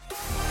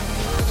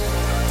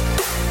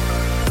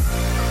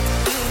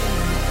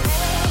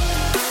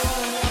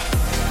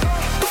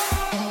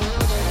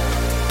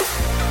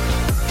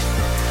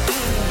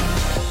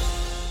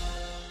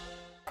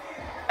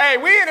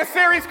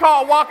series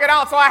called Walk It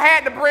Out, so I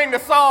had to bring the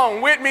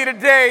song with me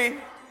today.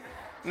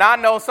 Now, I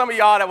know some of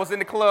y'all that was in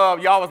the club,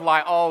 y'all was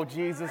like, oh,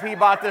 Jesus, he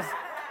about this.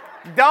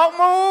 Don't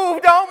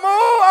move.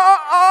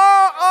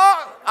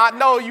 I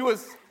know you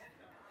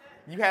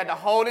had to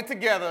hold it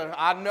together.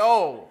 I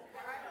know.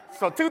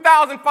 So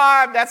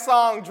 2005, that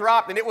song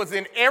dropped, and it was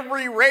in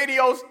every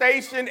radio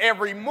station,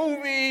 every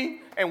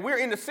movie, and we're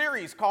in the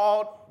series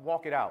called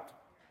Walk It Out.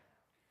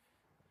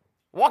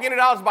 Walking it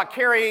out is about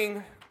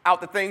carrying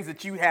out the things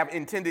that you have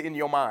intended in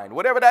your mind,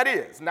 whatever that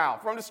is. Now,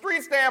 from the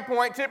street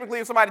standpoint, typically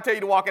if somebody tell you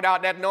to walk it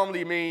out, that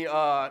normally means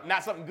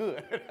not something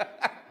good.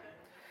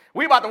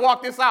 We about to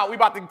walk this out. We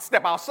about to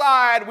step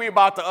outside. We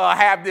about to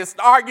have this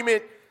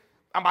argument.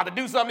 I'm about to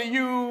do something to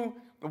you,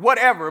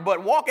 whatever.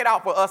 But walk it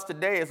out for us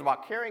today is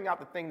about carrying out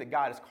the thing that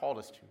God has called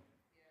us to.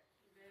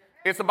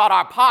 It's about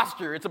our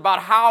posture. It's about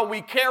how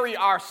we carry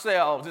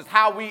ourselves. It's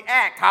how we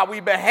act, how we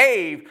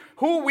behave,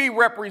 who we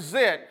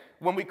represent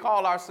when we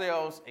call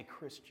ourselves a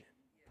Christian.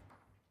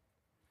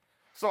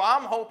 So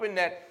I'm hoping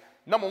that,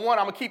 number one,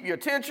 I'm going to keep your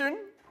attention. I'm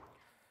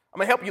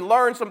going to help you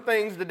learn some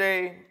things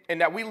today, and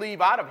that we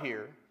leave out of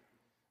here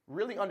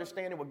really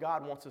understanding what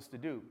God wants us to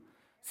do.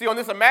 See, on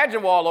this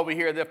Imagine wall over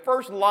here, the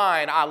first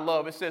line I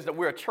love, it says that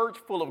we're a church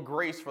full of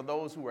grace for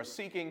those who are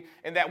seeking,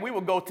 and that we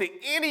will go to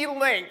any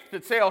length to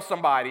tell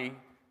somebody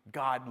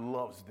God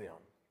loves them.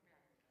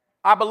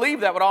 I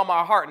believe that with all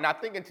my heart, and I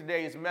think in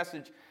today's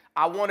message,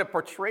 I want to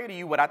portray to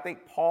you what I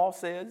think Paul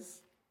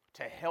says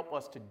to help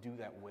us to do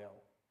that well.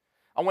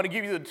 I want to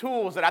give you the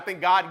tools that I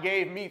think God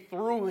gave me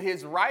through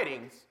his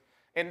writings,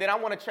 and then I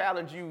want to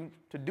challenge you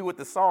to do what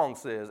the song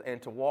says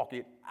and to walk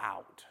it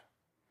out.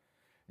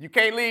 You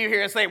can't leave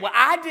here and say, well,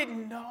 I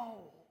didn't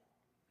know.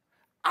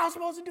 I was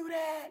supposed to do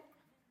that.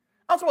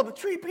 I'm supposed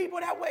to treat people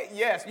that way.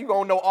 Yes, you're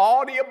going to know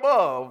all the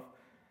above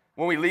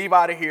when we leave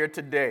out of here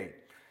today.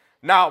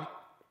 Now,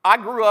 I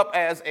grew up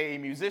as a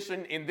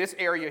musician in this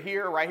area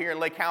here, right here in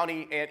Lake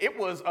County, and it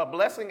was a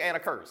blessing and a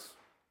curse.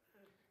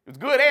 It was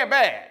good and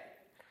bad.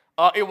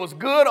 It was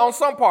good on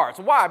some parts.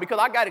 Why? Because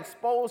I got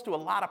exposed to a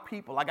lot of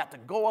people. I got to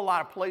go a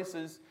lot of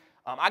places.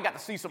 I got to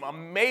see some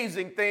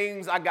amazing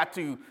things. I got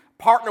to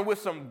partner with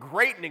some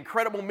great and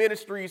incredible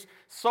ministries.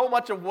 So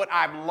much of what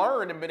I've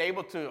learned and been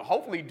able to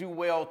hopefully do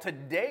well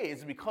today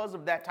is because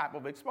of that type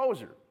of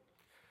exposure.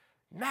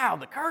 Now,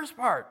 the curse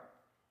part.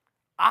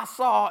 I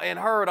saw and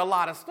heard a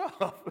lot of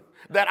stuff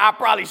that I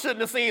probably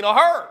shouldn't have seen or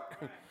heard.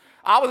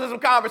 I was in some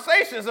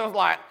conversations and I was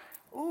like,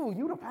 ooh,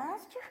 you the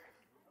pastor?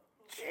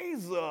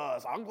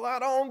 Jesus, I'm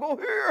glad I don't go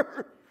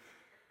here.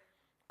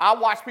 I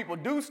watch people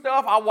do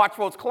stuff. I watch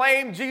folks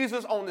claim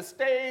Jesus on the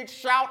stage,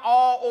 shout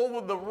all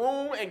over the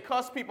room, and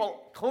cuss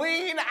people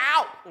clean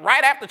out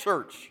right after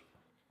church.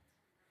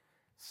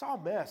 It's all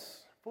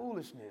mess,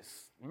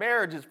 foolishness,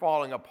 marriages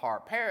falling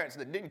apart, parents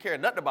that didn't care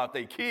nothing about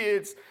their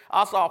kids.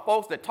 I saw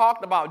folks that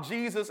talked about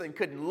Jesus and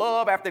couldn't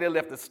love after they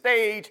left the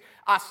stage.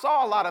 I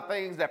saw a lot of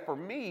things that for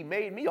me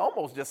made me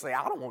almost just say,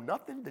 I don't want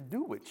nothing to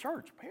do with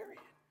church, period.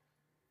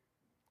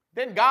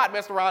 Then God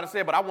messed around and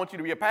said, but I want you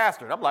to be a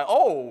pastor. And I'm like,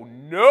 oh,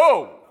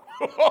 no.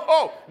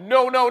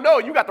 No.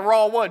 You got the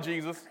wrong one,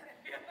 Jesus.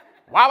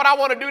 Why would I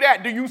want to do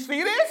that? Do you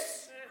see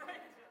this?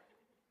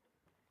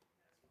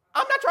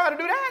 I'm not trying to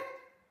do that.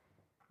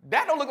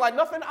 That don't look like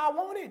nothing I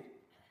wanted.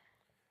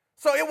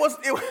 So it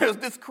was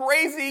this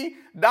crazy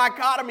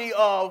dichotomy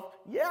of,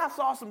 yeah, I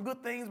saw some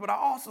good things, but I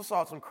also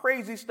saw some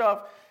crazy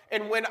stuff.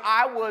 And when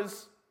I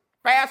was,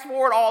 fast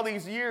forward all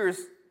these years,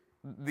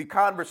 the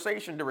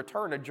conversation to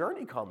return the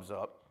journey comes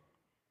up.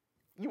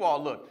 You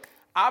all look,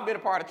 I've been a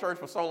part of church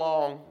for so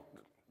long,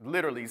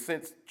 literally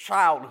since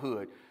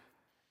childhood.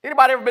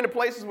 Anybody ever been to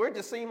places where it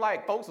just seemed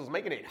like folks was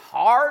making it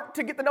hard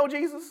to get to know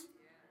Jesus?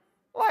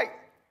 Like,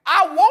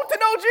 I want to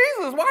know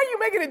Jesus. Why are you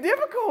making it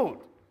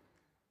difficult?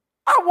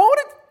 I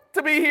wanted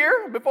to be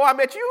here before I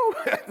met you.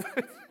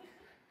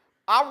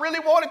 I really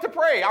wanted to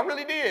pray. I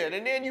really did.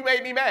 And then you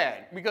made me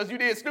mad because you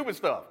did stupid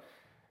stuff.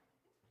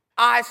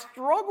 I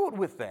struggled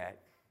with that.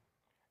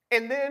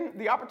 And then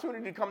the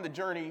opportunity to come to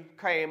Journey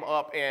came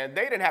up, and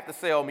they didn't have to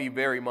sell me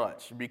very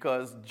much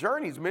because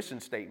Journey's mission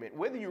statement,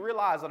 whether you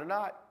realize it or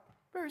not,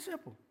 very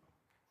simple.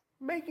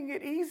 Making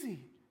it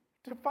easy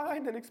to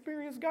find and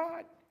experience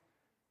God.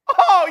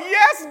 Oh,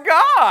 yes,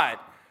 God.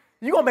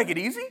 You going to make it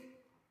easy?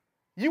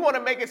 You want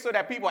to make it so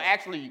that people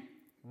actually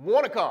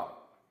want to come.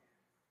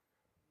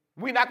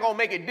 We're not going to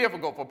make it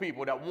difficult for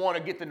people that want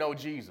to get to know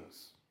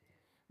Jesus.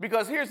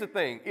 Because here's the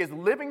thing. Is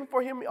living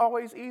for him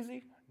always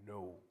easy?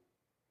 No.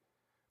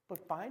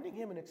 But finding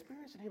him and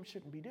experiencing him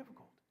shouldn't be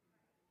difficult.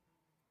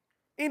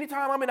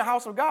 Anytime I'm in the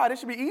house of God, it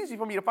should be easy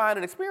for me to find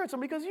and experience him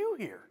because you're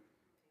here.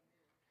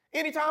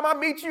 Anytime I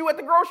meet you at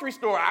the grocery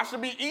store, I should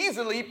be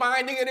easily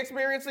finding and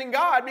experiencing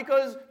God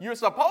because you're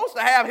supposed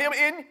to have him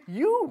in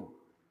you.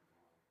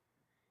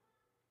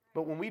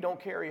 But when we don't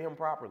carry him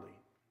properly,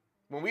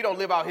 when we don't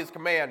live out his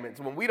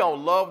commandments, when we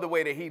don't love the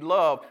way that he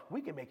loved,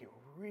 we can make it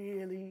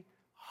really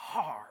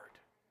hard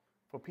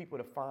for people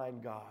to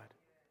find God.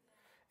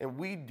 And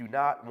we do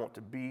not want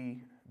to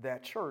be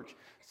that church.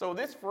 So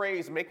this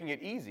phrase, making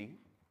it easy,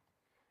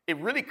 it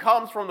really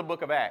comes from the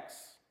book of Acts.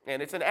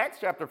 And it's in Acts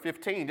chapter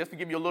 15, just to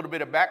give you a little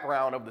bit of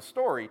background of the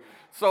story.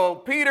 So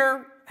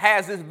Peter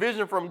has this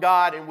vision from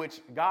God in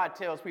which God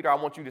tells Peter, I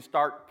want you to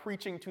start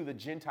preaching to the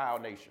Gentile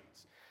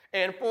nations.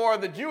 And for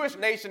the Jewish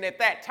nation at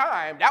that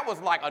time, that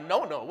was like a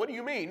no-no. What do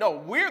you mean? No,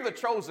 we're the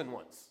chosen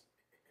ones.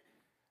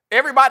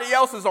 Everybody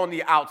else is on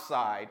the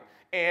outside.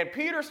 And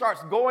Peter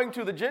starts going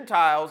to the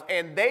Gentiles,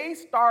 and they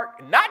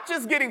start not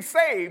just getting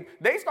saved,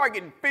 they start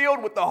getting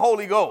filled with the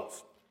Holy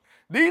Ghost.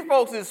 These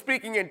folks is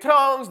speaking in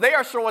tongues. They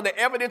are showing the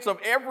evidence of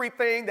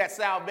everything that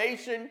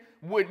salvation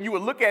you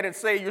would look at and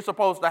say you're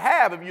supposed to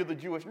have if you're the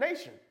Jewish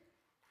nation.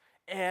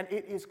 And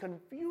it is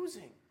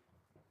confusing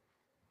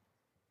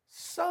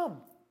some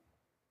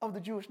of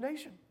the Jewish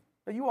nation.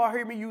 Now, you all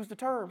hear me use the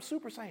term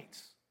super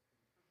saints.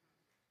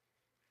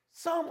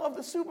 Some of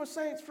the super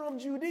saints from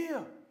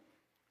Judea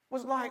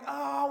was like,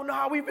 oh, I don't know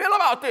how we feel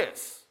about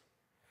this.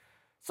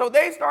 So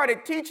they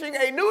started teaching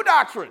a new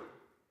doctrine.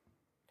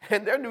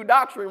 And their new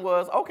doctrine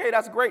was, okay,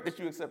 that's great that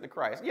you accepted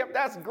Christ. Yep,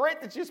 that's great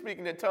that you're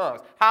speaking in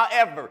tongues.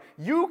 However,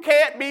 you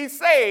can't be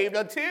saved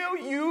until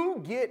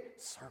you get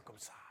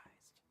circumcised.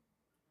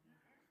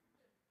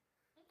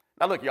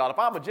 Now look, y'all, if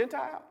I'm a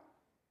Gentile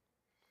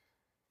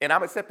and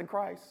I'm accepting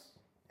Christ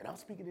and I'm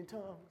speaking in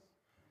tongues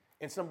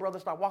and some brother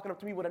start walking up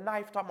to me with a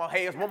knife talking about,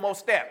 hey, it's one more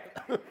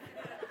step.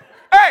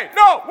 Hey,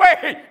 no,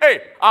 wait,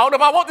 hey, I don't know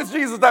if I want this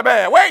Jesus that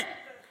bad. Wait.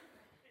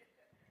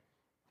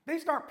 They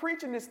start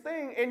preaching this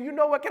thing, and you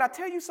know what? Can I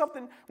tell you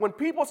something? When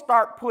people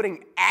start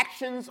putting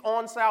actions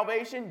on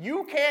salvation,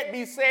 you can't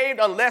be saved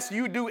unless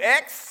you do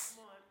X.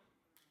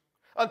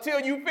 Until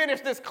you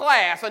finish this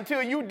class,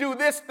 until you do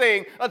this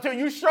thing, until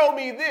you show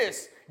me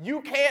this,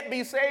 you can't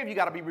be saved. You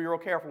got to be real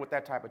careful with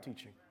that type of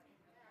teaching.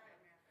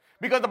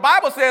 Because the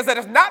Bible says that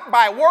it's not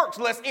by works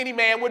lest any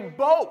man would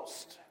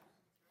boast.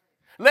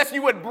 Lest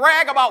you would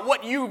brag about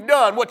what you've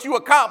done, what you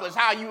accomplished,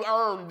 how you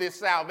earned this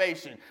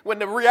salvation. When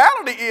the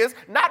reality is,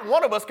 not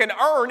one of us can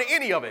earn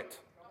any of it.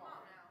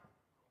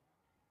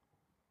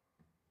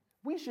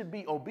 We should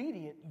be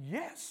obedient,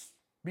 yes,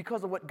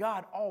 because of what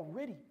God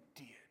already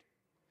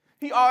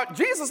did.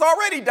 Jesus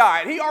already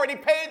died. He already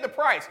paid the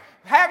price.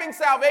 Having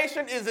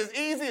salvation is as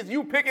easy as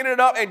you picking it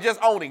up and just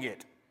owning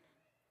it.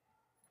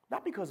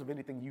 Not because of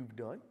anything you've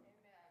done,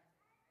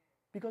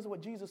 because of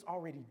what Jesus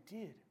already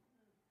did.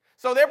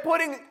 So they're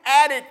putting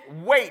added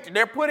weight,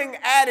 they're putting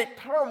added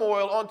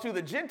turmoil onto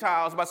the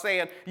Gentiles by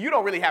saying, you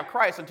don't really have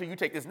Christ until you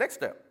take this next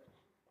step.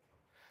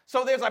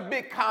 So there's a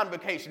big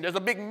convocation, there's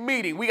a big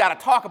meeting. We got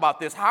to talk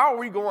about this. How are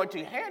we going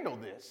to handle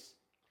this?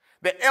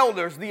 The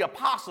elders, the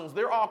apostles,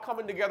 they're all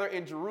coming together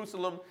in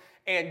Jerusalem.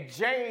 And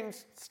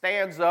James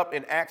stands up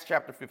in Acts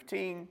chapter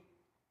 15.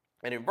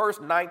 And in verse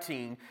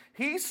 19,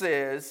 he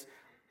says,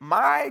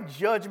 my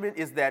judgment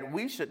is that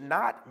we should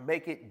not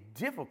make it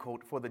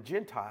difficult for the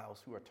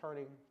Gentiles who are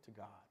turning to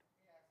God.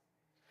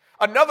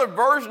 Another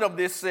version of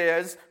this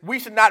says we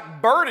should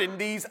not burden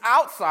these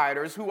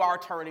outsiders who are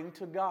turning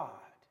to God.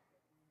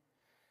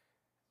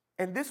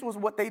 And this was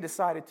what they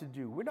decided to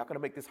do. We're not going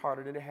to make this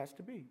harder than it has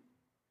to be.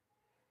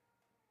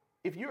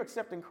 If you're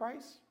accepting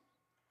Christ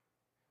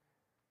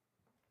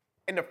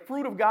and the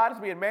fruit of God is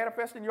being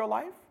manifested in your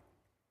life,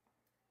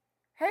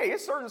 hey,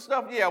 it's certain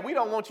stuff, yeah, we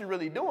don't want you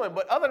really doing.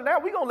 But other than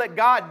that, we're going to let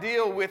God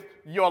deal with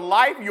your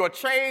life, your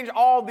change,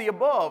 all the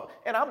above.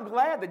 And I'm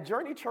glad that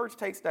Journey Church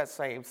takes that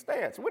same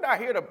stance. We're not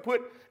here to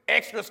put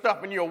extra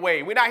stuff in your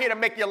way. We're not here to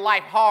make your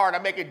life hard or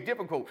make it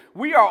difficult.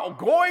 We are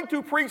going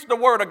to preach the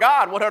word of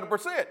God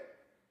 100%.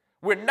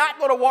 We're not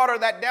going to water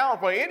that down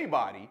for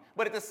anybody.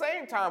 But at the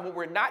same time, what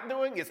we're not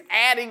doing is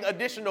adding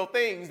additional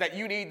things that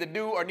you need to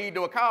do or need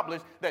to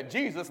accomplish that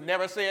Jesus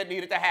never said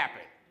needed to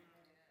happen.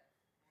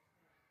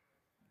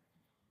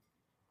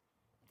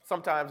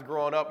 Sometimes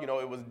growing up,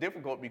 it was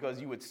difficult because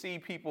you would see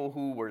people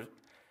who were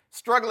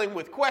struggling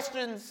with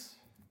questions,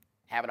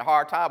 having a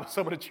hard time with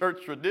some of the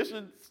church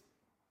traditions.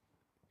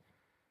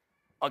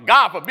 Or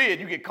God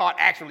forbid you get caught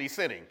actually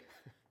sinning.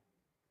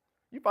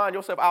 You find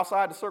yourself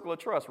outside the circle of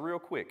trust real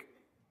quick.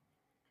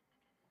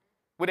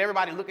 With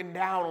everybody looking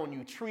down on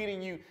you,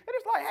 treating you. And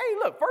it's like, hey,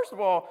 look, first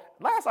of all,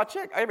 last I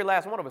checked, every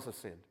last one of us has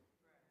sinned.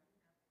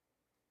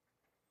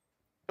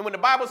 And when the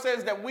Bible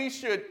says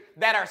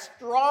that our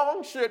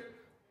strong should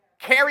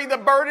carry the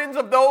burdens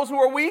of those who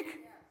are weak.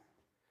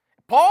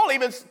 Paul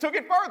even took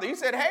it further. He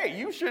said, hey,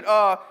 you should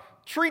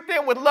treat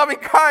them with loving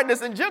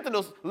kindness and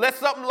gentleness, lest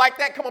something like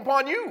that come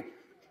upon you.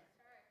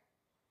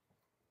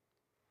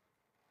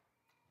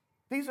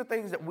 These are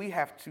things that we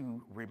have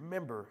to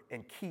remember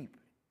and keep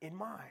in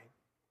mind.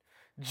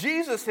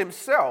 Jesus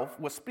himself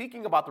was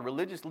speaking about the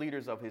religious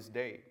leaders of his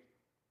day.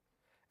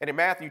 And in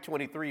Matthew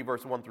 23,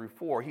 verse 1 through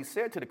 4, he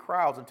said to the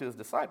crowds and to his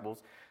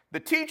disciples, the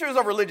teachers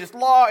of religious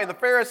law and the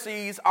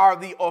Pharisees are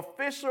the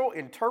official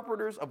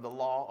interpreters of the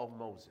law of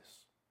Moses.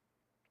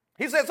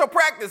 He said, so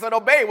practice and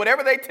obey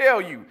whatever they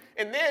tell you.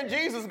 And then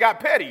Jesus got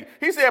petty.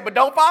 He said, but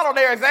don't follow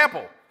their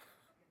example.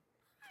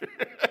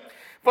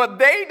 For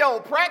they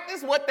don't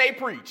practice what they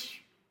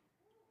preach.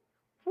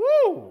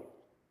 Woo!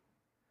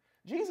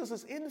 Jesus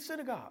is in the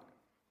synagogue,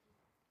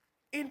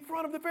 in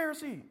front of the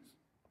Pharisees,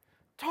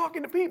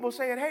 talking to people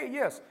saying, hey,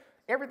 yes,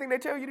 Everything they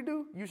tell you to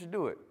do, you should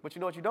do it. But you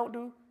know what you don't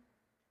do?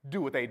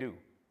 Do what they do.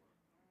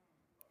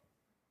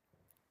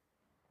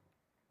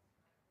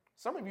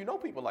 Some of you know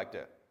people like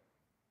that.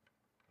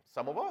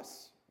 Some of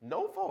us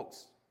know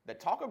folks that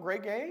talk a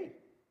great game.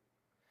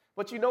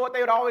 But you know what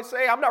they would always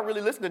say? I'm not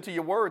really listening to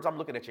your words, I'm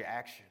looking at your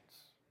actions.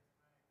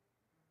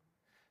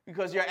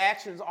 Because your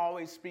actions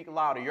always speak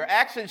louder. Your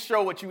actions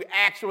show what you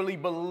actually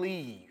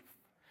believe.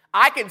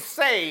 I can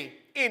say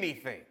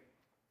anything,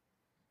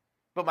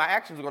 but my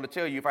actions are going to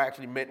tell you if I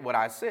actually meant what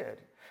I said.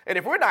 And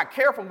if we're not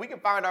careful, we can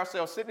find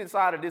ourselves sitting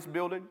inside of this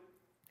building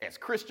as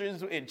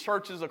Christians in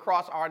churches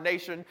across our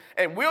nation,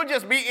 and we'll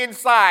just be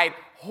inside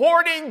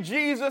hoarding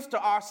Jesus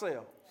to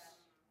ourselves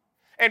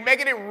and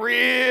making it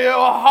real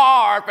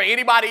hard for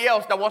anybody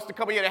else that wants to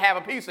come in and have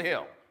a piece of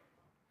him.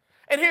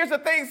 And here's the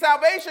thing,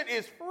 salvation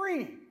is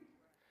free.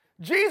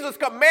 Jesus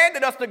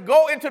commanded us to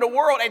go into the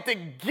world and to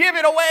give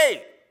it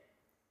away.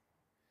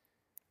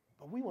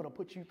 But we want to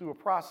put you through a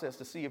process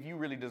to see if you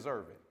really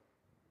deserve it.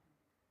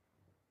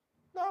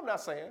 No, I'm not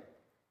saying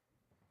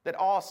that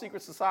all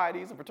secret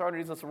societies and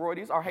fraternities and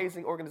sororities are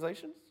hazing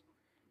organizations.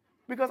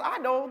 Because I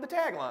know the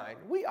tagline.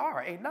 We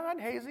are a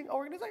non-hazing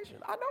organization.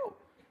 I know.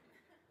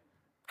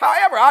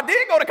 However, I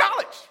did go to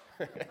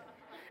college.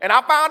 And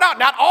I found out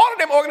not all of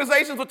them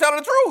organizations were telling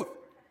the truth.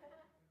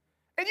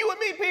 And you would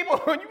meet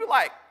people and you'd be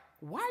like,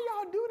 why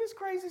y'all do this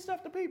crazy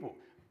stuff to people?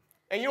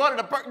 And you know one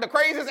of the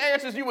craziest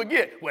answers you would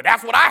get, well,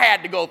 that's what I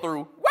had to go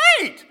through.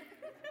 Wait!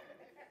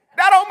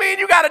 That don't mean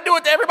you got to do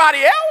it to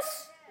everybody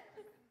else.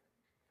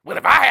 Well,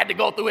 if I had to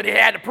go through it, it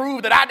had to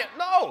prove that I did.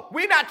 No,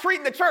 we're not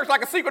treating the church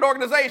like a secret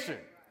organization.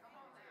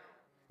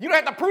 You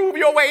don't have to prove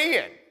your way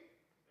in.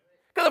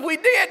 Because if we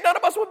did, none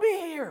of us would be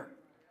here.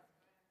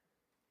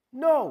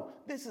 No,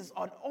 this is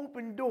an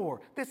open door.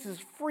 This is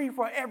free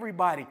for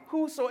everybody.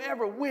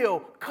 Whosoever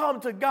will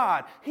come to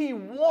God. He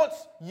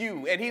wants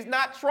you, and he's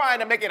not trying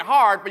to make it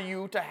hard for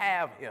you to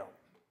have him.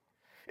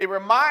 It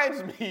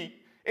reminds me,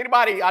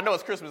 anybody, I know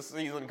it's Christmas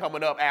season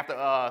coming up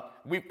after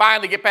we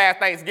finally get past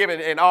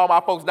Thanksgiving, and all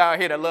my folks down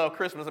here that love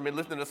Christmas and been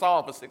listening to the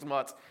song for 6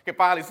 months can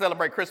finally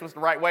celebrate Christmas the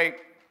right way.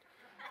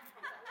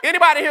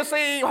 Anybody here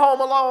seen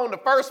Home Alone, the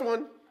first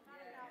one?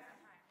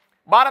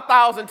 About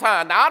 1,000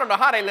 times. Now, I don't know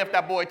how they left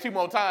that boy 2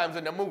 more times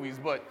in the movies,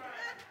 but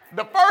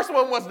the first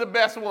one was the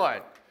best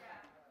one.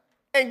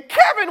 And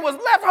Kevin was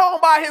left home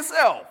by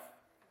himself.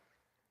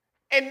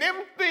 And them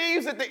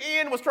thieves at the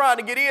end was trying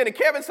to get in, and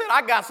Kevin said,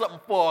 I got something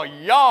for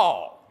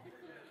y'all.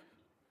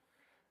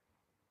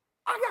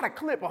 I got a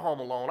clip of Home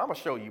Alone. I'm going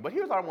to show you, but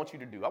here's what I want you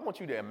to do. I want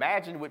you to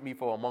imagine with me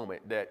for a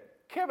moment that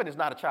Kevin is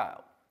not a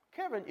child.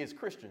 Kevin is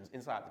Christians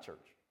inside the church.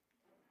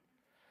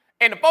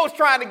 And the folks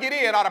trying to get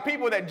in are the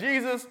people that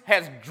Jesus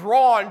has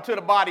drawn to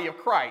the body of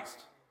Christ.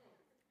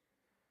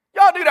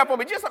 Y'all do that for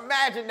me. Just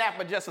imagine that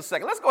for just a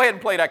second. Let's go ahead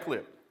and play that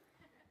clip.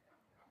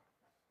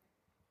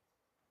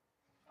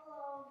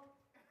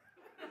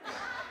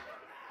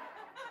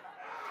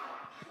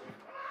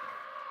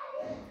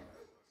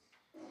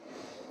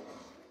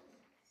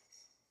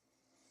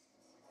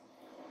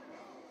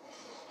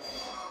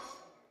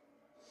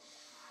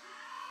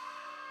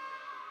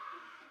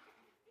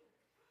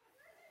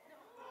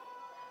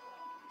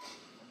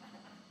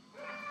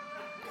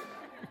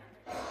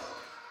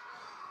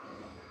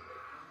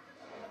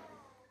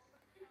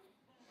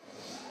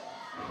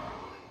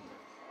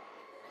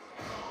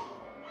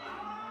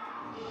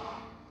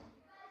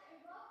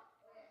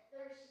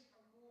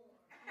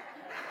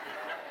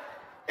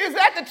 Is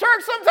that the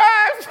church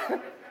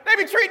sometimes? They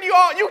be treating you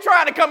all, you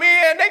trying to come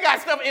in, they got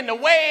stuff in the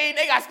way,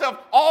 they got stuff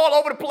all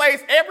over the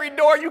place. Every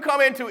door you come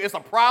into is a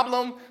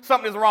problem.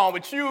 Something's wrong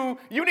with you.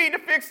 You need to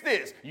fix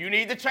this. You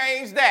need to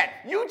change that.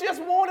 You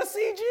just want to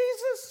see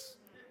Jesus.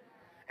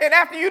 And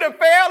after you done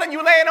failed and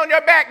you laying on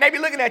your back, they be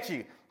looking at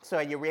you. So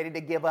are you ready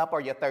to give up or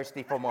you're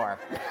thirsty for more?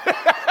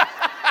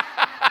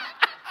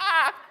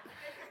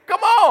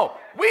 Come on.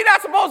 We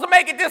not supposed to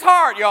make it this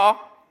hard,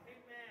 y'all.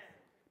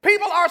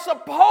 People are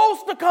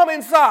supposed to come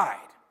inside.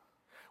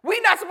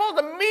 We're not supposed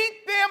to meet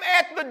them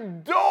at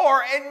the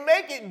door and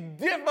make it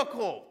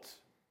difficult.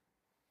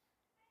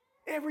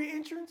 Every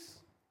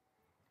entrance,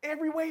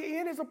 every way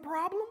in is a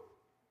problem.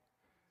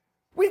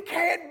 We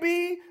can't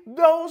be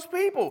those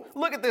people.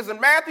 Look at this.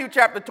 In Matthew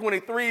chapter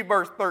 23,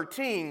 verse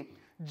 13,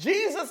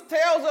 Jesus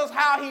tells us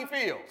how he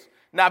feels.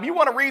 Now, if you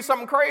want to read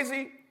something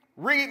crazy,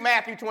 read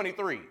Matthew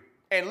 23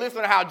 and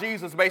listen to how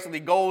Jesus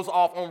basically goes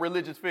off on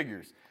religious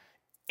figures.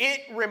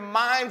 It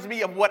reminds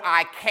me of what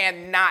I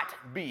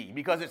cannot be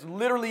because it's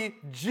literally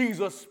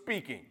Jesus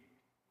speaking.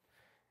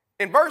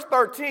 In verse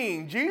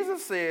 13,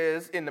 Jesus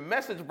says in the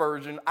Message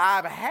version,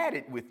 I've had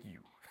it with you.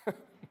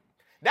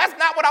 That's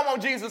not what I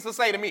want Jesus to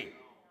say to me.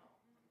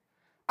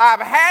 I've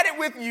had it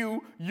with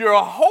you.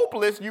 You're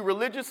hopeless, you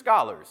religious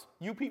scholars,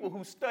 you people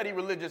who study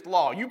religious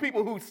law, you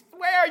people who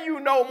swear you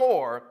know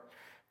more.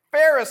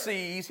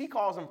 Pharisees, he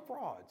calls them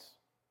frauds.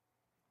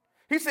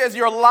 He says,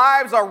 your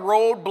lives are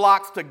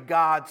roadblocks to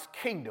God's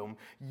kingdom.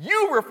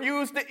 You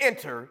refuse to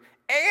enter,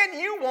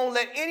 and you won't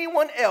let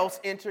anyone else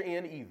enter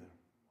in either.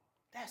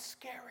 That's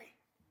scary.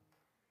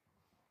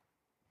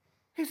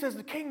 He says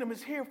the kingdom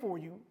is here for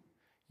you.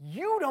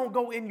 You don't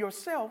go in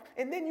yourself,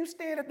 and then you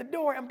stand at the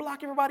door and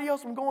block everybody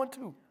else from going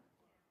too.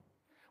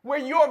 Where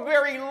your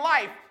very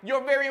life,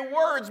 your very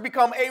words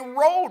become a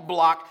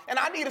roadblock. And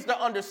I need us to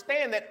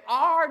understand that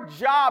our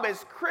job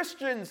as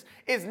Christians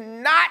is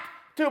not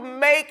to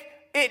make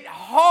it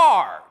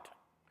hard.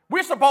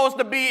 We're supposed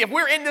to be, if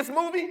we're in this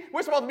movie,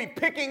 we're supposed to be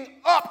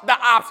picking up the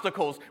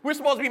obstacles. We're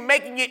supposed to be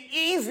making it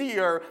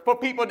easier for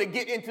people to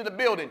get into the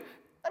building.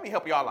 Let me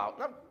help y'all out.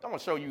 I'm going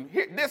to show you.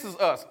 Here, this is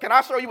us. Can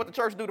I show you what the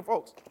church do to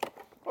folks?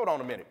 Hold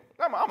on a minute.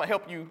 I'm going to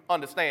help you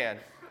understand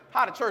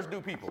how the church do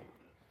people.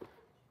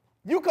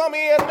 You come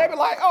in and they be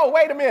like, oh,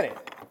 wait a minute.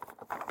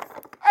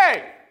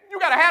 Hey, you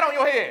got a hat on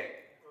your head.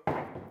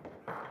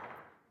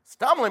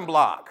 Stumbling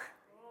block.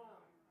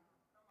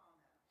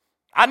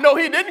 I know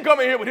he didn't come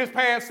in here with his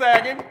pants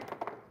sagging.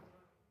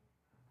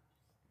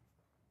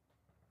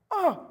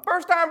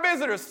 First time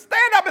visitors,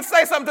 stand up and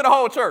say something to the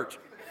whole church.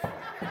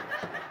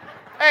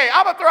 Hey,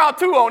 I'm going to throw out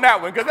 2 on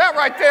that one because that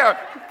right there,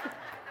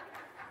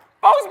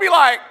 folks be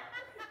like,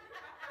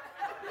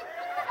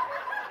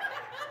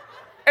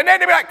 and then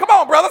they be like, come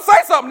on, brother, say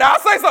something now,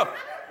 say something.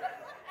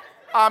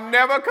 I'm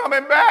never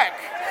coming back.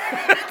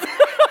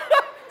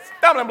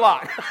 Stumbling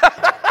block.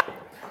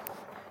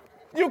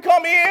 You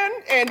come in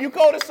and you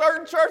go to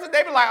certain churches,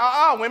 they be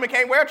like, women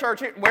can't wear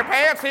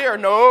pants here.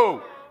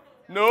 No,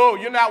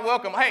 you're not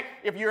welcome. Hey,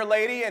 if you're a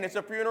lady and it's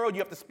a funeral, you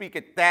have to speak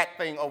at that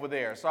thing over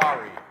there.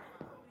 Sorry.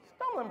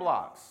 Stumbling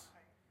blocks.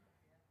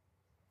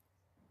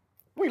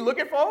 We look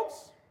at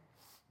folks.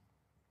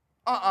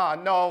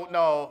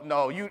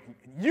 No.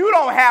 You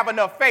don't have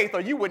enough faith or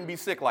you wouldn't be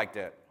sick like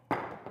that.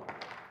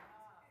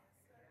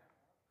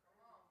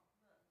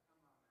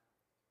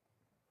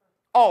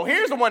 Oh,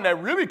 here's the one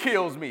that really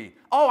kills me.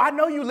 Oh, I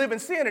know you live in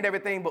sin and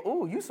everything, but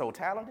ooh, you so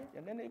talented.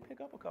 And then they pick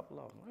up a couple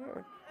of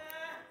them.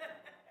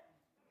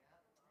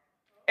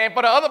 And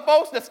for the other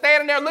folks that's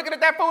standing there looking at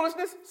that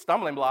foolishness,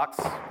 stumbling blocks.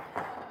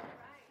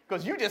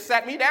 Because you just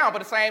sat me down for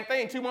the same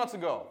thing 2 months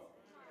ago.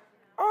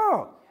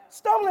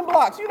 Stumbling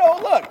blocks. You know,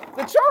 look,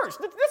 the church.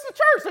 This is the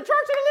church of the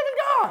living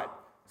God.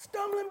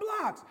 Stumbling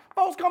blocks.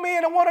 Folks come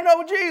in and want to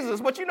know Jesus,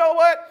 but you know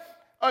what?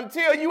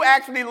 Until you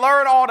actually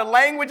learn all the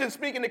language and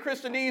speaking the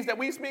Christianese that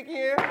we speak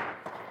here,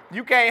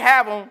 you can't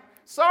have them.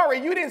 Sorry,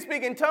 you didn't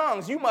speak in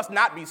tongues. You must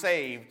not be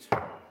saved.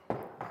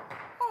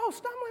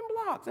 Stumbling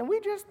blocks. And we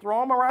just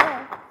throw them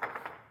around.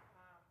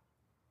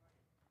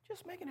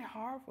 Just making it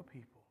hard for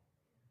people.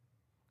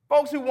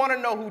 Folks who want to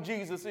know who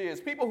Jesus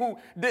is, people who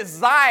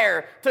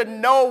desire to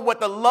know what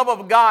the love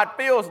of God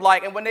feels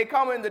like. And when they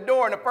come in the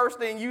door and the first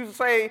thing you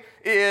say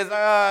is,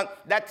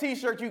 that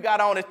T-shirt you got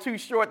on is too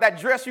short, that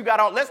dress you got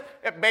on,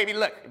 baby,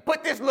 look,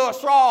 put this little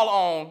shawl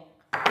on.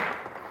 They're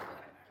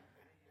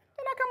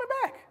not coming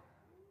back.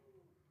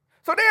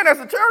 So then as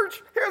a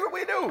church, here's what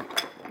we do.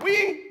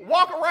 We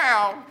walk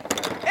around,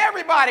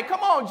 everybody,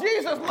 come on,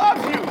 Jesus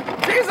loves you.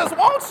 Jesus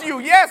wants you,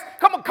 yes.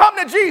 Come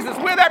to Jesus.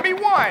 Will there be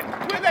one?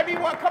 Will there be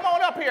one? Come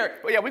on up here.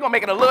 Well, yeah, we're going to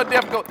make it a little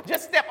difficult.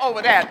 Just step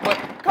over that. But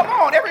come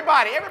on,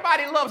 everybody.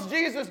 Everybody loves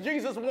Jesus.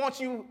 Jesus wants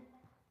you.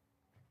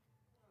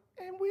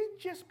 And we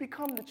just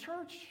become the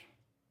church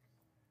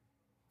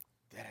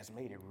that has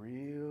made it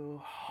real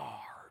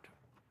hard.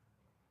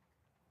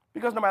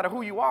 Because no matter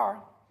who you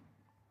are,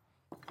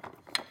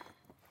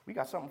 we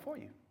got something for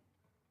you.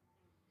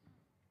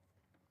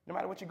 No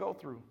matter what you go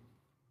through,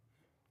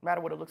 no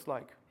matter what it looks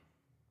like.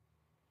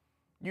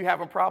 You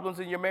having problems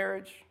in your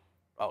marriage?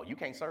 Oh, you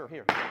can't serve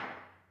here.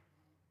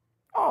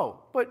 Oh,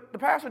 but the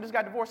pastor just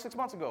got divorced 6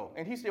 months ago,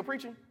 and he's still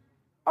preaching?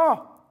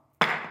 Oh,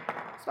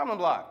 stumbling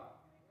block.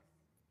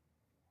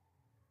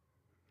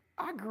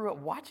 I grew up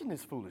watching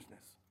this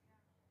foolishness.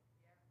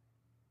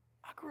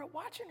 I grew up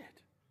watching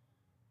it.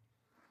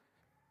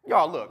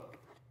 Y'all, look,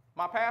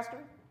 my pastor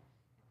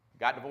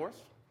got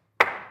divorced.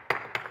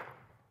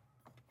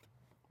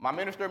 My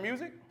minister of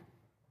music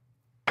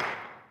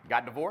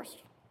got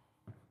divorced.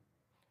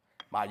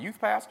 My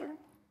youth pastor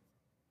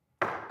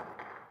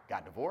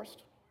got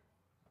divorced.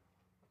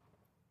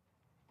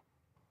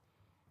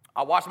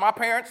 I watched my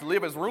parents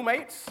live as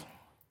roommates,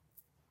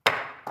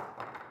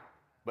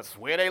 but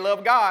swear they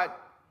love God.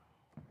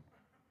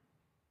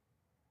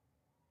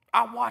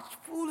 I watched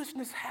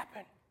foolishness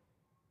happen.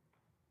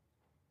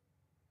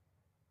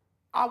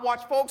 I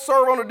watched folks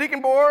serve on the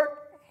deacon board,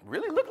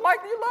 really look like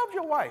you loved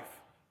your wife.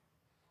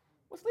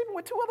 Was sleeping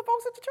with 2 other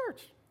folks at the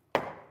church.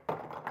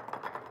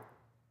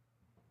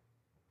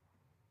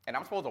 And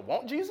I'm supposed to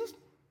want Jesus?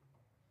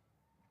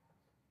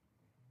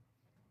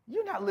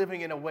 You're not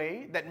living in a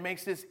way that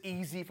makes this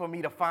easy for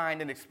me to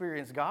find and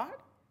experience God.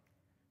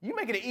 You're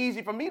making it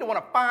easy for me to want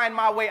to find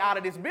my way out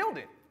of this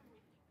building.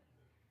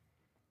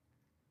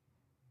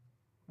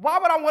 Why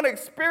would I want to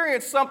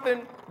experience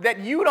something that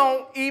you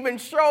don't even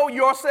show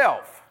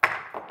yourself?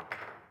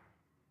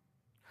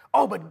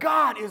 Oh, but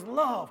God is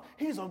love.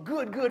 He's a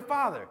good, good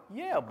father.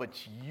 Yeah, but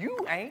you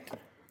ain't.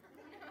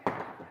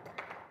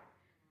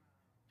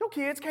 Your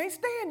kids can't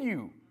stand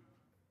you.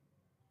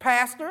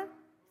 Pastor.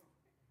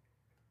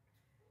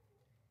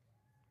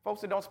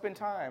 Folks that don't spend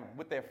time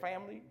with their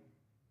family.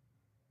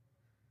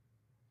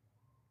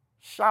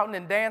 shouting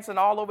and dancing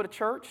all over the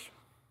church,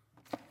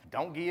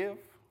 don't give,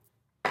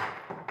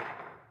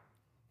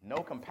 no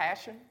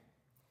compassion.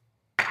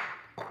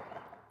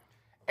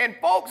 And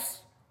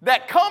folks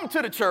that come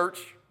to the church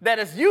that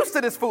is used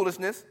to this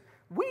foolishness,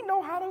 we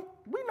know how to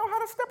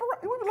step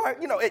around. We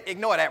were like,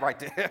 ignore that right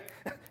there.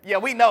 Yeah,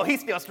 we know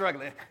he's still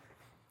struggling.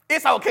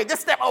 It's okay,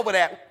 just step over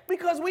that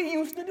because we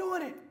used to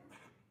doing it.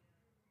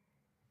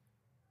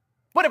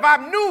 But if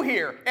I'm new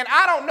here and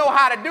I don't know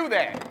how to do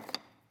that,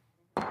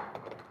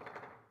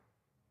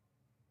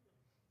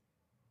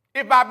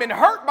 if I've been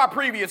hurt by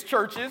previous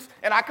churches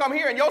and I come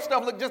here and your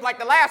stuff look just like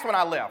the last one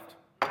I left.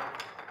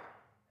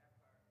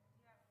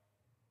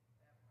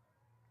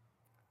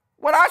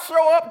 When I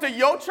show up to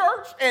your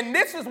church and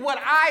this is what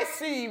I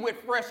see with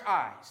fresh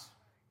eyes.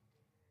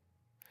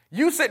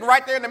 You sitting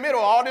right there in the middle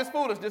of all this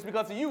foolishness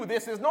because of you,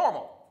 this is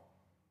normal.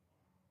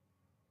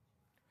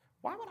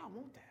 Why would I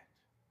want that?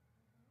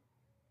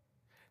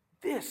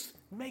 This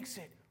makes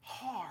it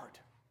hard.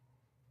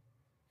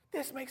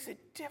 This makes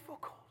it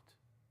difficult.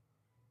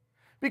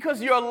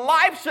 Because your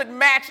life should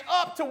match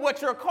up to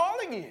what your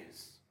calling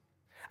is.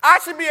 I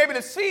should be able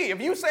to see.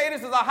 If you say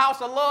this is a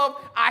house of love,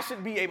 I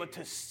should be able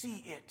to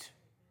see it.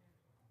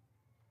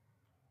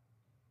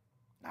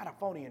 Not a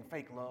phony and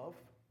fake love.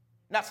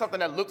 Not something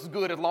that looks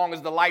good as long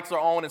as the lights are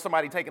on and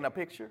somebody taking a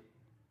picture.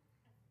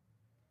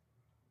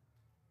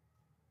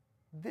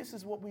 This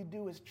is what we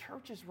do as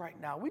churches right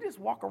now. We just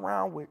walk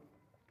around with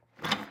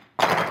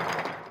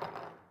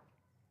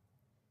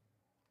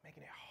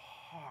making it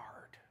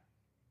hard.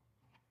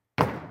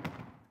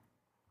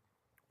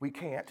 We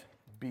can't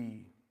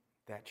be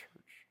that church.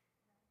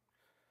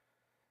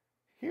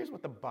 Here's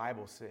what the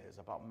Bible says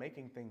about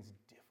making things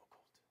difficult.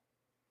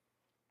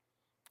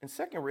 In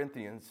 2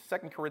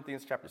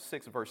 Corinthians chapter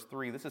 6, verse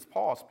 3, this is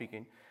Paul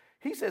speaking.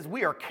 He says,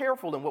 we are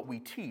careful in what we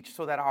teach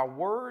so that our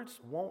words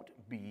won't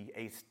be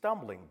a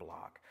stumbling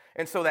block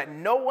and so that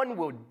no one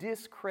will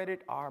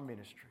discredit our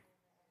ministry.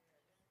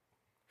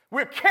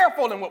 We're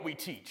careful in what we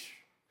teach.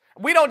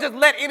 We don't just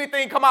let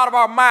anything come out of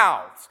our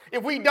mouths.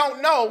 If we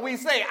don't know, we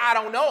say, I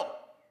don't know.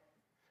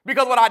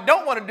 Because what I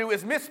don't want to do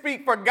is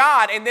misspeak for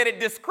God and then it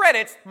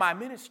discredits my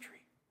ministry.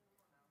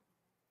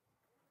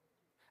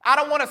 I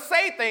don't want to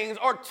say things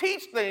or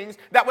teach things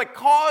that would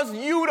cause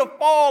you to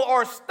fall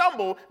or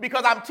stumble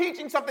because I'm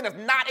teaching something that's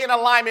not in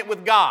alignment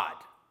with God.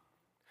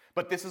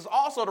 But this is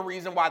also the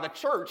reason why the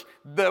church,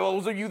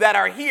 those of you that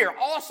are here,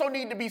 also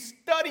need to be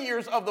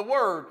studiers of the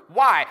word.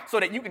 Why? So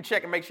that you can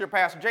check and make sure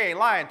Pastor Jay ain't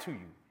lying to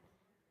you.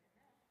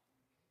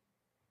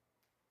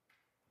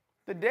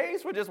 The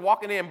days for just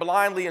walking in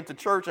blindly into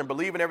church and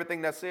believing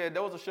everything that's said,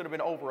 those should have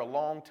been over a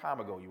long time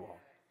ago, you all.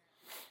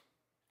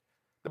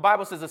 The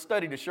Bible says a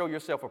study to show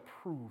yourself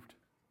approved.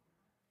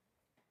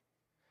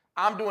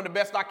 I'm doing the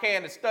best I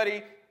can to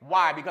study.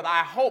 Why? Because I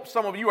hope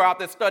some of you are out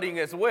there studying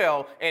as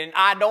well, and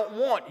I don't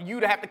want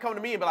you to have to come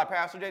to me and be like,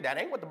 Pastor Jay, that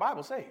ain't what the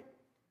Bible says.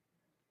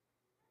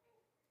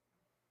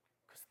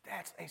 Because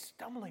that's a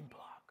stumbling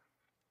block.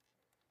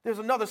 There's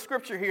another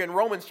scripture here in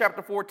Romans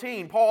chapter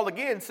 14. Paul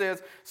again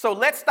says, so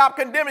let's stop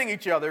condemning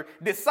each other.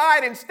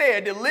 Decide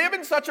instead to live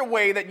in such a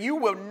way that you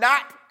will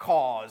not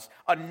cause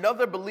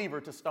another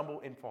believer to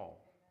stumble and fall.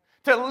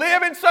 To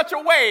live in such a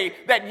way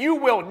that you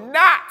will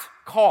not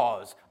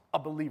cause a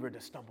believer to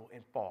stumble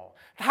and fall.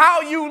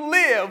 How you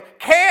live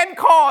can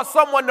cause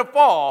someone to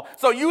fall.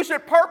 So you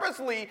should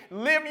purposely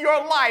live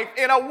your life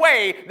in a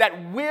way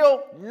that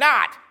will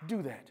not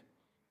do that.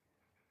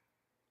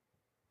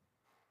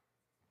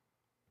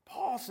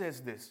 Paul says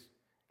this.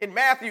 In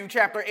Matthew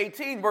chapter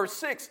 18, verse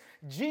 6,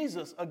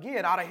 Jesus,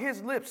 again, out of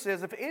his lips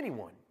says, if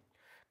anyone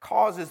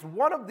causes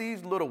one of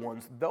these little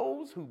ones,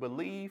 those who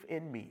believe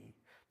in me,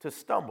 to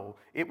stumble,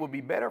 it would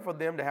be better for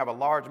them to have a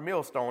large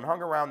millstone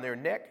hung around their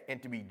neck and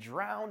to be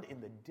drowned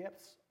in the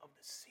depths of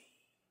the sea.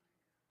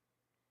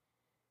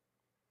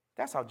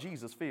 That's how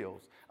Jesus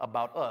feels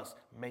about us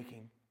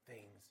making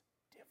things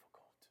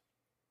difficult.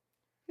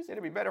 He said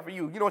it'd be better for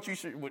you. You know what you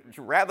should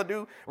rather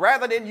do?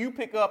 Rather than you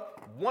pick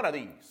up one of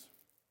these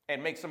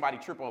and make somebody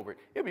trip over it,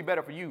 it'd be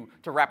better for you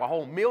to wrap a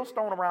whole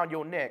millstone around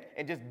your neck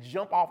and just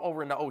jump off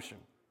over in the ocean.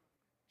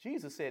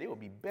 Jesus said it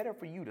would be better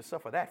for you to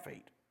suffer that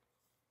fate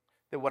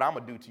than what I'm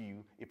going to do to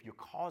you if you're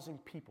causing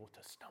people to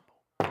stumble.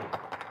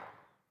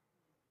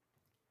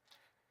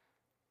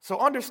 So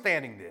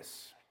understanding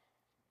this,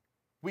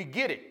 we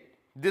get it.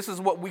 This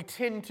is what we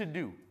tend to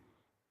do.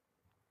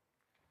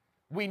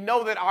 We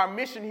know that our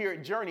mission here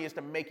at Journey is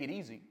to make it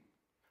easy.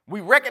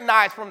 We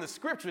recognize from the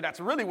scripture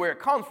that's really where it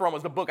comes from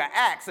is the book of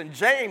Acts and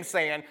James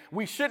saying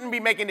we shouldn't be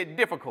making it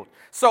difficult.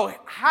 So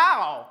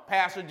how,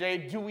 Pastor Jay,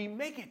 do we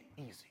make it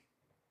easy?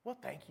 Well,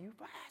 thank you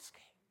for asking.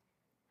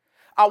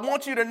 I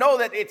want you to know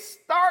that it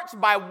starts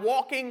by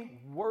walking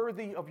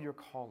worthy of your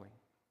calling.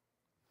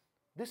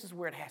 This is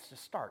where it has to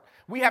start.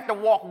 We have to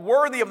walk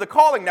worthy of the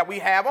calling that we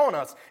have on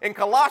us. In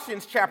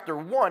Colossians chapter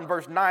 1,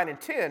 verse 9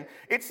 and 10,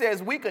 it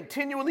says, we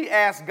continually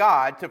ask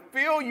God to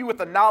fill you with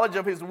the knowledge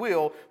of his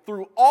will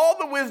through all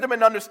the wisdom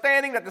and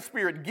understanding that the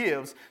Spirit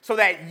gives, so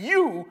that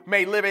you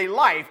may live a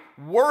life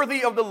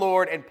worthy of the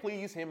Lord and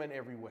please him in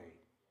every way.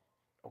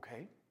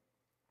 Okay.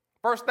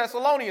 1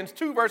 Thessalonians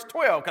 2, verse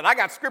 12, because I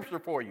got scripture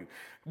for you.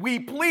 We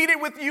pleaded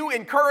with you,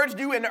 encouraged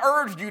you, and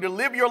urged you to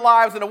live your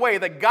lives in a way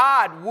that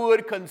God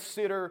would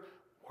consider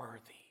worthy.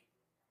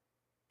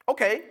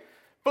 Okay,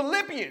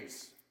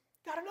 Philippians,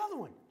 got another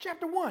one.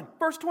 Chapter 1,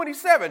 verse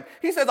 27.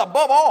 He says,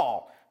 above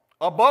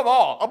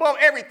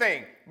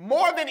everything,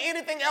 more than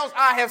anything else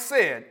I have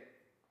said,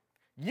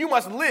 you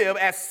must live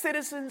as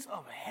citizens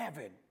of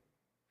heaven,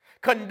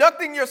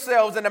 conducting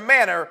yourselves in a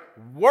manner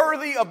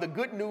worthy of the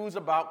good news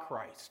about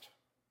Christ.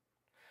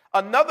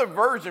 Another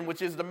version,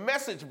 which is the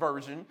Message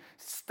version,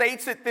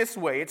 states it this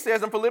way. It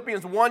says in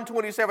Philippians 1,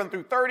 27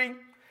 through 30,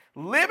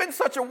 live in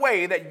such a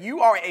way that you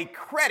are a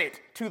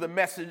credit to the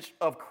message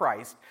of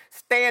Christ.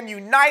 Stand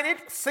united,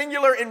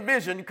 singular in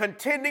vision,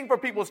 contending for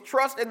people's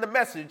trust in the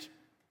message,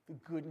 the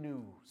good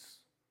news.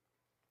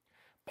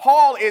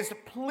 Paul is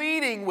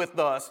pleading with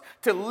us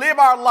to live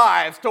our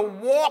lives, to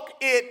walk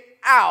it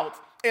out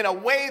in a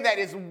way that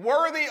is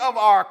worthy of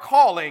our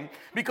calling,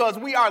 because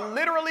we are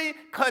literally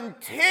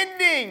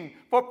contending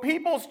for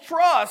people's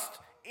trust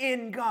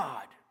in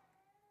God.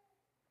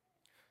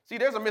 See,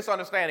 there's a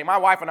misunderstanding. My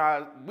wife and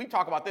I, we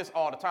talk about this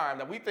all the time,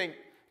 that we think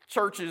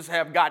churches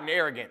have gotten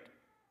arrogant.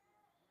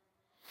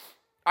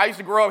 I used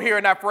to grow up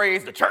hearing that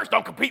phrase, the church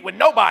don't compete with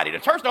nobody. The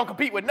church don't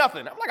compete with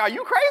nothing. I'm like, are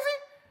you crazy?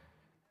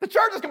 The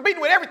church is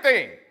competing with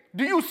everything.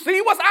 Do you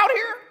see what's out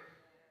here?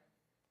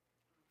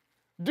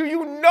 Do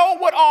you know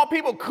what all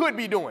people could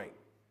be doing?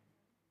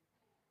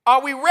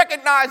 Are we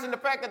recognizing the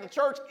fact that the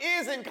church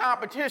is in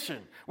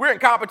competition? We're in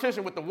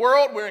competition with the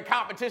world. We're in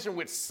competition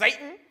with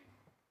Satan.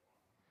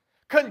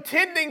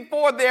 Contending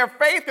for their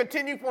faith,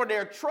 contending for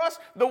their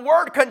trust. The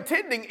word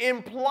contending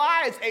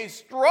implies a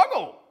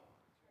struggle.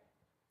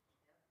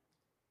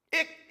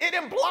 It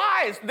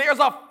implies there's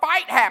a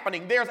fight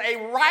happening. There's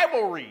a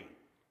rivalry.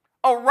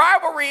 A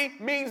rivalry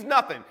means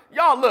nothing.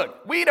 Y'all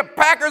look, we the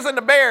Packers and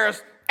the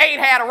Bears ain't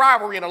had a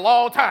rivalry in a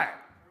long time.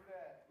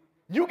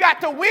 You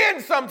got to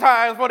win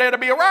sometimes for there to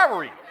be a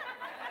rivalry.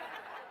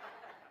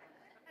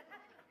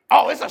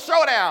 Oh, it's a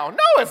showdown.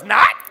 No, it's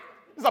not.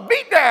 It's a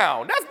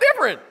beatdown. That's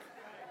different.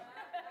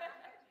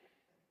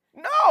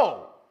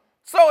 No.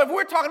 So if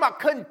we're talking about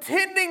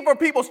contending for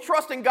people's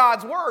trust in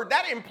God's word,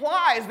 that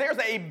implies there's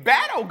a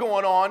battle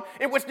going on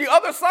in which the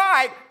other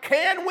side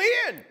can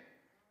win.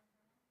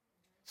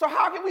 So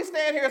how can we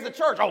stand here as a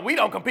church? Oh, we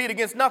don't compete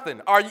against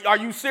nothing. Are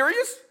you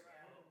serious?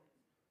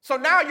 So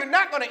now you're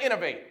not going to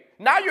innovate.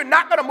 Now you're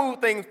not going to move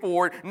things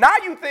forward. Now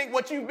you think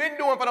what you've been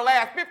doing for the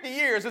last 50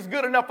 years is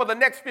good enough for the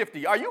next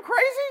 50. Are you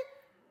crazy?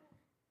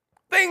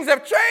 Things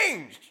have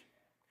changed.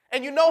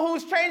 And you know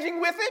who's changing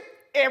with it?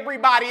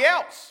 Everybody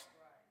else.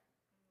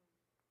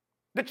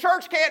 The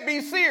church can't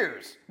be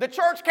Sears. The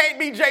church can't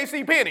be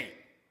JCPenney.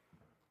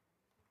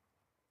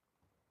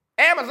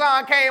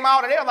 Amazon came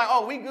out and they were like,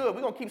 oh, we good.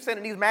 We're going to keep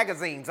sending these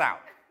magazines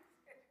out.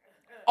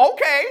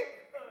 Okay.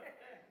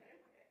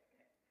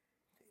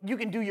 You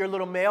can do your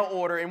little mail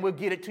order and we'll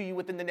get it to you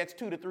within the next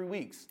 2 to 3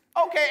 weeks.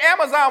 Okay,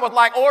 Amazon was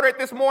like, order it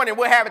this morning,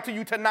 we'll have it to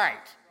you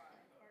tonight.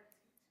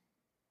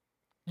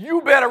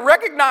 You better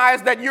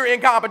recognize that you're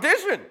in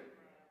competition.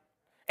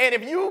 And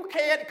if you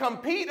can't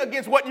compete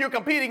against what you're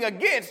competing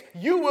against,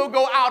 you will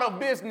go out of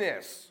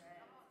business.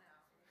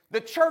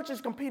 The church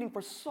is competing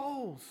for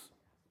souls.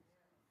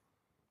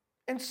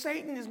 And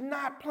Satan is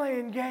not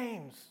playing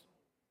games.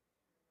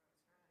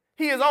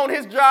 He is on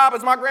his job,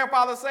 as my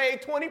grandfather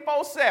said,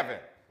 24/7.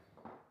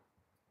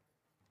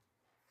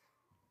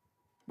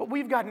 But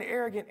we've gotten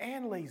arrogant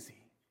and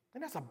lazy,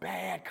 and that's a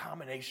bad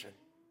combination.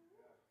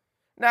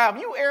 Now,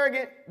 if you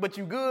arrogant, but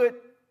you good,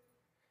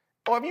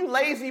 or if you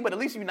lazy, but at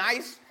least you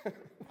nice,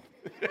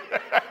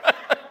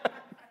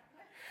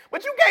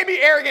 but you can't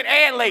be arrogant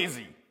and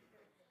lazy.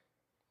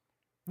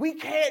 We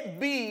can't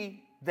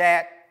be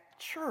that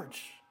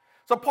church.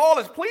 So Paul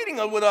is pleading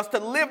with us to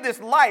live this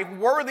life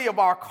worthy of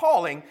our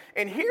calling,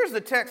 and here's the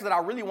text that I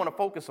really want to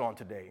focus on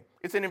today.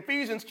 It's in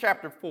Ephesians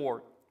chapter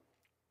 4.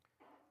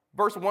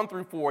 Verse 1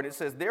 through 4, and it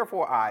says,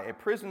 therefore I, a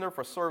prisoner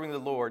for serving the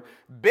Lord,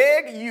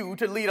 beg you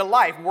to lead a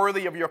life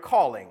worthy of your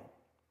calling,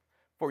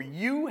 for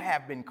you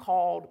have been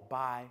called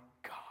by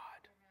God.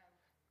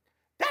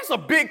 That's a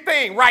big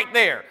thing right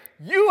there.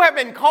 You have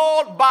been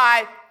called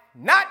by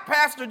not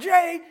Pastor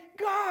Jay,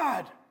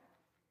 God.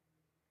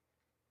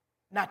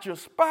 Not your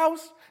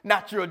spouse,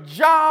 not your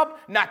job,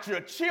 not your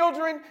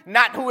children,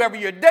 not whoever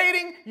you're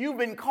dating. You've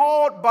been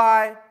called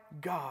by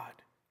God.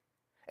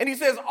 And he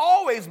says,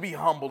 always be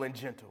humble and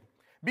gentle.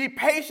 Be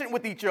patient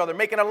with each other,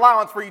 making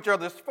allowance for each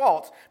other's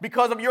faults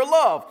because of your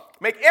love.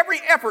 Make every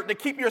effort to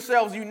keep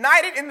yourselves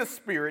united in the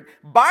Spirit,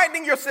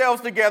 binding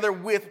yourselves together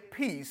with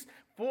peace.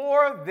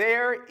 For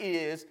there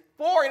is,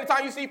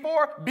 anytime you see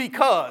for,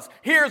 because.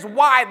 Here's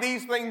why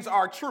these things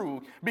are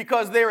true.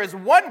 Because there is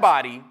one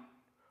body,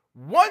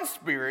 one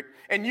Spirit,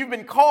 and you've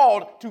been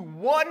called to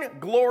one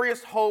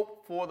glorious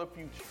hope for the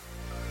future.